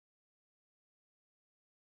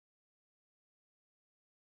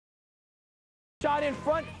Shot in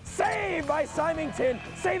front, save by Symington.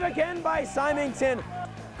 Save again by Symington.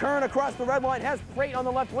 Curran across the red line, has Prate on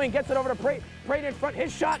the left wing, gets it over to Prate. Prate in front,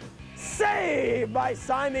 his shot, save by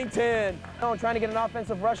Symington. Trying to get an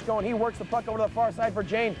offensive rush going. He works the puck over to the far side for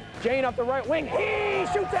Jane. Jane up the right wing, he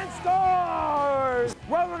shoots and scores!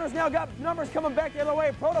 Roadrunners now got numbers coming back the other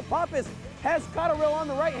way. Protopopis has Cotterill on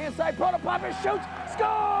the right-hand side. Protopopis shoots,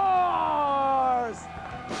 scores!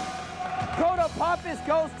 Protopopis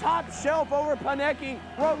goes top shelf over Panecki.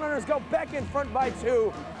 Roadrunners go back in front by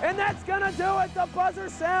 2. And that's gonna do it. The buzzer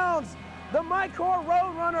sounds. The Mycor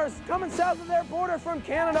Roadrunners, coming south of their border from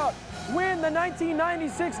Canada, win the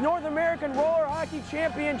 1996 North American Roller Hockey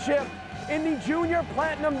Championship in the Junior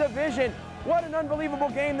Platinum Division. What an unbelievable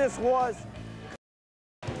game this was.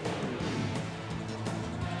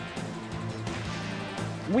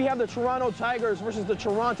 We have the Toronto Tigers versus the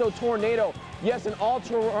Toronto Tornado. Yes, an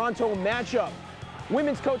all-Toronto matchup.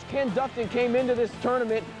 Women's coach Ken Dufton came into this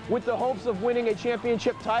tournament with the hopes of winning a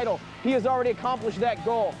championship title. He has already accomplished that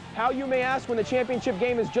goal. How, you may ask, when the championship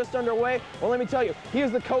game is just underway? Well, let me tell you, he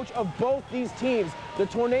is the coach of both these teams, the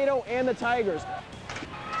Tornado and the Tigers.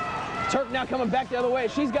 Turk now coming back the other way.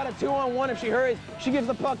 She's got a 2-on-1 if she hurries. She gives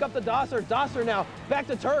the puck up to Dosser. Dosser now back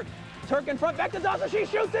to Turk. Turk in front, back to Dosser. She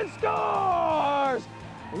shoots and scores!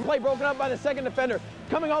 Play broken up by the second defender.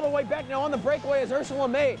 Coming all the way back now on the breakaway is Ursula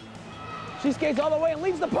May. She skates all the way and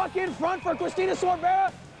leaves the puck in front for Christina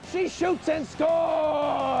Sorbera. She shoots and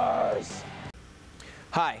scores!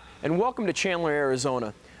 Hi, and welcome to Chandler,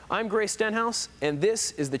 Arizona. I'm Grey Stenhouse, and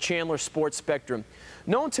this is the Chandler Sports Spectrum,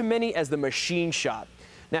 known to many as the Machine Shop.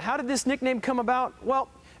 Now, how did this nickname come about? Well,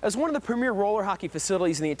 as one of the premier roller hockey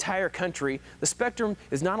facilities in the entire country, the Spectrum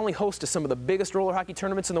is not only host to some of the biggest roller hockey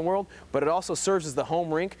tournaments in the world, but it also serves as the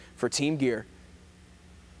home rink for Team Gear.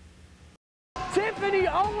 Tiffany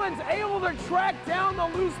Owens able to track down the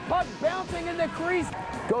loose puck, bouncing in the crease.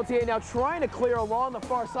 Gauthier now trying to clear along the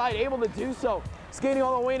far side, able to do so. Skating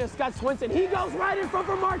all the way to Scott Swinson. He goes right in front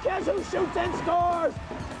for Marquez, who shoots and scores.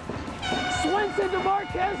 Swinson to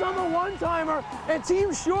Marquez on the one-timer, and Team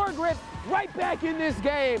Shoregrip right back in this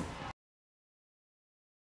game.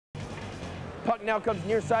 Puck now comes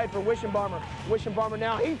near side for Wischenbaumer. Wischenbaumer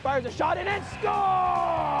now, he fires a shot in and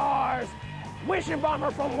scores!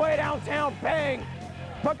 Wischenbaumer from way downtown, bang!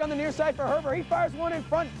 Puck on the near side for Herber, he fires one in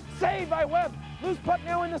front, saved by Webb. Loose puck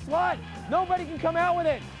now in the slot, nobody can come out with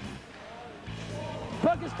it.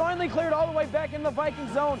 Puck is finally cleared all the way back in the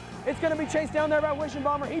Viking zone. It's going to be chased down there by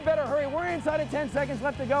Wischenbaumer. He better hurry. We're inside of 10 seconds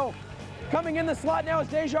left to go. Coming in the slot now is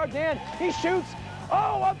Desjardins. He shoots.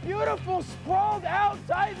 Oh, a beautiful sprawled out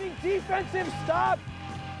diving defensive stop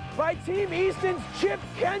by Team Easton's Chip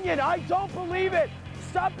Kenyon. I don't believe it.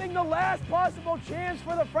 Stopping the last possible chance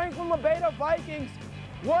for the Franklin Lebeda Vikings.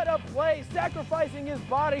 What a play, sacrificing his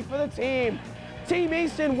body for the team. Team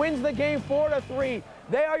Easton wins the game 4-3.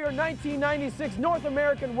 They are your 1996 North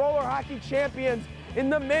American Roller Hockey Champions in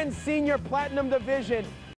the Men's Senior Platinum Division.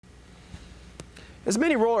 As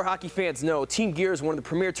many roller hockey fans know, Team Gear is one of the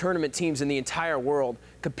premier tournament teams in the entire world,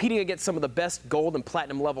 competing against some of the best gold and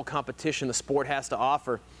platinum level competition the sport has to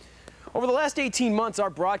offer. Over the last 18 months, our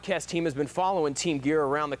broadcast team has been following Team Gear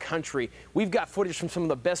around the country. We've got footage from some of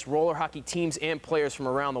the best roller hockey teams and players from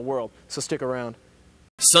around the world, so stick around.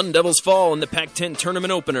 Sun Devils fall in the Pac-10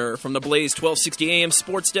 tournament opener. From the Blaze 1260 AM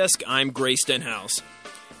Sports Desk, I'm Grey Stenhouse.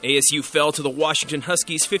 ASU fell to the Washington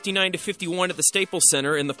Huskies 59-51 at the Staples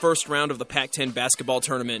Center in the first round of the Pac-10 basketball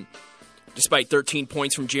tournament. Despite 13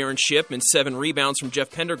 points from Jaron Shipp and 7 rebounds from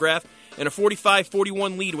Jeff Pendergraft and a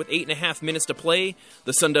 45-41 lead with 8.5 minutes to play,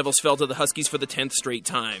 the Sun Devils fell to the Huskies for the 10th straight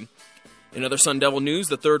time. In other Sun Devil news,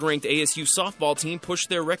 the third-ranked ASU softball team pushed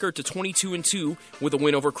their record to 22-2 with a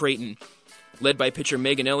win over Creighton. Led by pitcher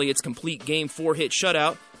Megan Elliott's complete Game 4 hit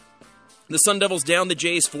shutout, the Sun Devils downed the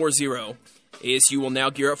Jays 4-0. ASU will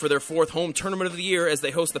now gear up for their 4th home tournament of the year as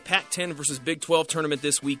they host the Pac-10 versus Big 12 tournament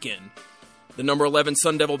this weekend. The number 11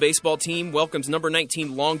 Sun Devil baseball team welcomes number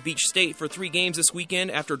 19 Long Beach State for 3 games this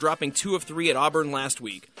weekend after dropping 2 of 3 at Auburn last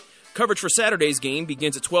week. Coverage for Saturday's game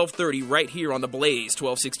begins at 12:30 right here on the Blaze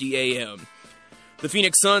 1260 AM. The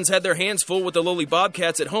Phoenix Suns had their hands full with the lowly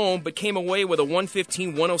Bobcats at home, but came away with a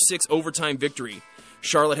 115-106 overtime victory.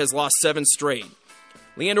 Charlotte has lost 7 straight.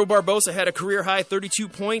 Leandro Barbosa had a career-high 32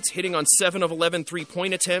 points, hitting on 7 of 11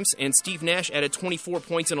 three-point attempts, and Steve Nash added 24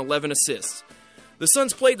 points and 11 assists. The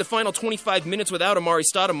Suns played the final 25 minutes without Amari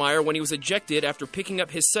Stoudemire when he was ejected after picking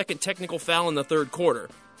up his second technical foul in the third quarter.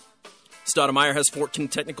 Stoudemire has 14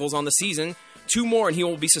 technicals on the season, 2 more and he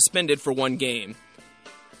will be suspended for 1 game.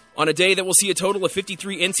 On a day that will see a total of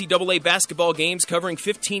 53 NCAA basketball games covering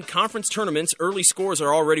 15 conference tournaments, early scores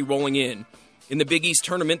are already rolling in. In the Big East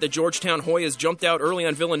tournament, the Georgetown Hoyas jumped out early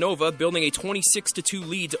on Villanova, building a 26-2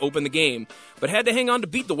 lead to open the game, but had to hang on to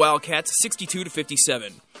beat the Wildcats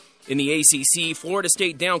 62-57. In the ACC, Florida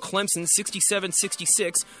State downed Clemson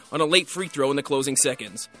 67-66 on a late free throw in the closing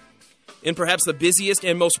seconds. In perhaps the busiest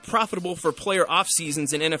and most profitable for player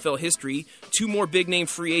off-seasons in NFL history, two more big-name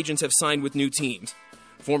free agents have signed with new teams.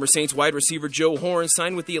 Former Saints wide receiver Joe Horn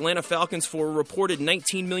signed with the Atlanta Falcons for a reported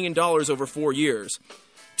 $19 million over 4 years.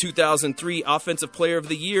 2003 Offensive Player of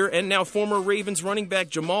the Year and now former Ravens running back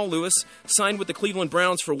Jamal Lewis signed with the Cleveland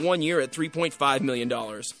Browns for 1 year at $3.5 million.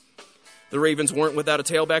 The Ravens weren't without a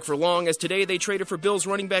tailback for long, as today they traded for Bills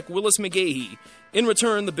running back Willis McGahee. In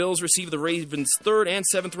return, the Bills received the Ravens' 3rd and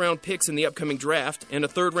 7th round picks in the upcoming draft and a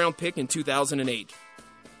 3rd round pick in 2008.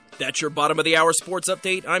 That's your bottom of the hour sports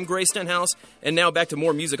update. I'm Grey Stenhouse, and now back to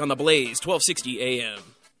more music on the Blaze, 1260 AM.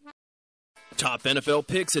 Top NFL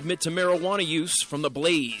picks admit to marijuana use from the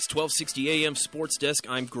Blaze, 1260 AM sports desk.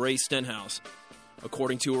 I'm Grey Stenhouse.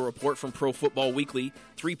 According to a report from Pro Football Weekly,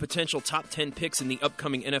 3 potential top 10 picks in the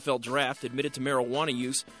upcoming NFL draft admitted to marijuana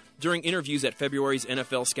use during interviews at February's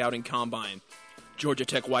NFL Scouting Combine. Georgia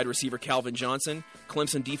Tech wide receiver Calvin Johnson,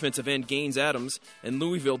 Clemson defensive end Gaines Adams, and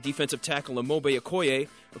Louisville defensive tackle Amobe Okoye,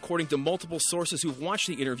 according to multiple sources who've watched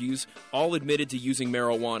the interviews, all admitted to using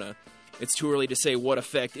marijuana. It's too early to say what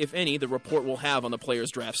effect, if any, the report will have on the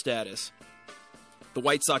player's draft status. The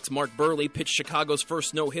White Sox' Mark Buehrle pitched Chicago's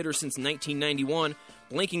first no-hitter since 1991,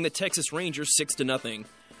 blanking the Texas Rangers 6-0.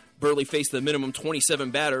 Buehrle faced the minimum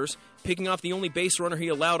 27 batters, picking off the only base runner he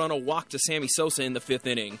allowed on a walk to Sammy Sosa in the 5th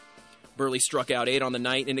inning. Buehrle struck out 8 on the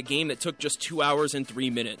night in a game that took just 2 hours and 3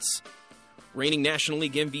 minutes. Reigning National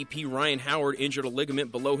League MVP Ryan Howard injured a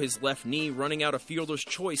ligament below his left knee, running out a fielder's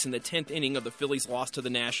choice in the 10th inning of the Phillies' loss to the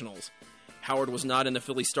Nationals. Howard was not in the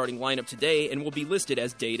Phillies starting lineup today and will be listed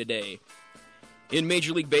as day-to-day. In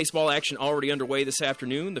Major League Baseball action already underway this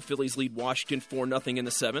afternoon, the Phillies lead Washington 4-0 in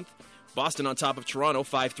the 7th. Boston on top of Toronto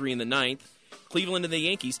 5-3 in the 9th. Cleveland and the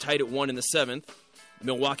Yankees tied at 1 in the 7th.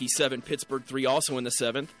 Milwaukee 7, Pittsburgh 3 also in the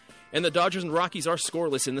 7th. And the Dodgers and Rockies are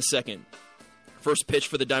scoreless in the 2nd. First pitch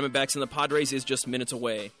for the Diamondbacks and the Padres is just minutes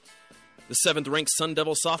away. The 7th-ranked Sun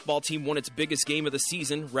Devil softball team won its biggest game of the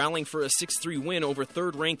season, rallying for a 6-3 win over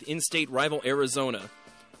 3rd-ranked in-state rival Arizona.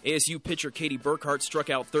 ASU pitcher Katie Burkhart struck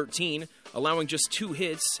out 13, allowing just 2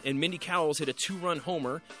 hits, and Mindy Cowles hit a 2-run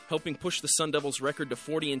homer, helping push the Sun Devils' record to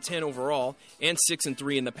 40-10 overall and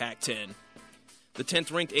 6-3 in the Pac-10. The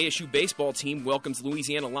 10th-ranked ASU baseball team welcomes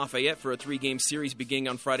Louisiana Lafayette for a 3-game series beginning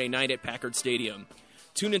on Friday night at Packard Stadium.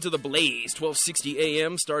 Tune into the Blaze, 1260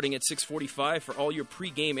 AM, starting at 6:45 for all your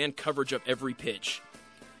pregame and coverage of every pitch.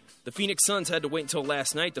 The Phoenix Suns had to wait until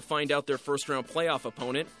last night to find out their first-round playoff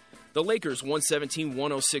opponent. The Lakers'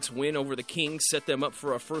 117-106 win over the Kings set them up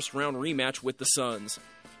for a first-round rematch with the Suns.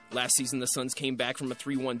 Last season, the Suns came back from a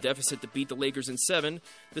 3-1 deficit to beat the Lakers in 7.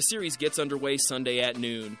 The series gets underway Sunday at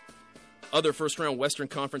noon. Other first-round Western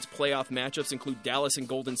Conference playoff matchups include Dallas and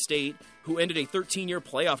Golden State, who ended a 13-year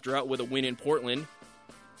playoff drought with a win in Portland,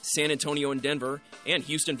 San Antonio and Denver, and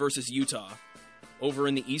Houston versus Utah. Over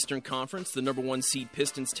in the Eastern Conference, the number 1 seed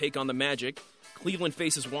Pistons take on the Magic, Cleveland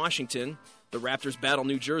faces Washington, the Raptors battle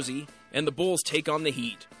New Jersey, and the Bulls take on the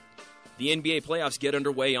Heat. The NBA playoffs get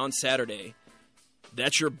underway on Saturday.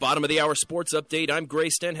 That's your bottom of the hour sports update. I'm Grey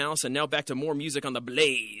Stenhouse, and now back to more music on the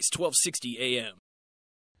Blaze, 1260 AM.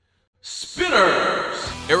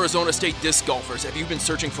 Spinners! Arizona State disc golfers, have you been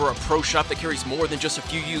searching for a pro shop that carries more than just a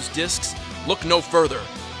few used discs? Look no further.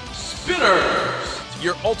 Spinners!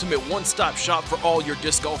 Your ultimate one-stop shop for all your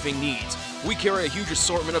disc golfing needs. We carry a huge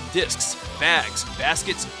assortment of discs, bags,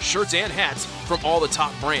 baskets, shirts, and hats from all the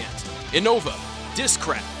top brands. Innova,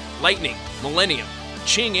 Discraft, Lightning, Millennium,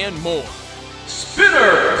 Ching, and more.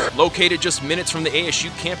 Spinners! Located just minutes from the ASU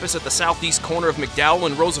campus at the southeast corner of McDowell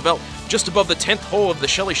and Roosevelt, just above the 10th hole of the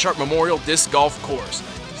Shelley Sharp Memorial Disc Golf Course.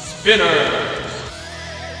 Spinners!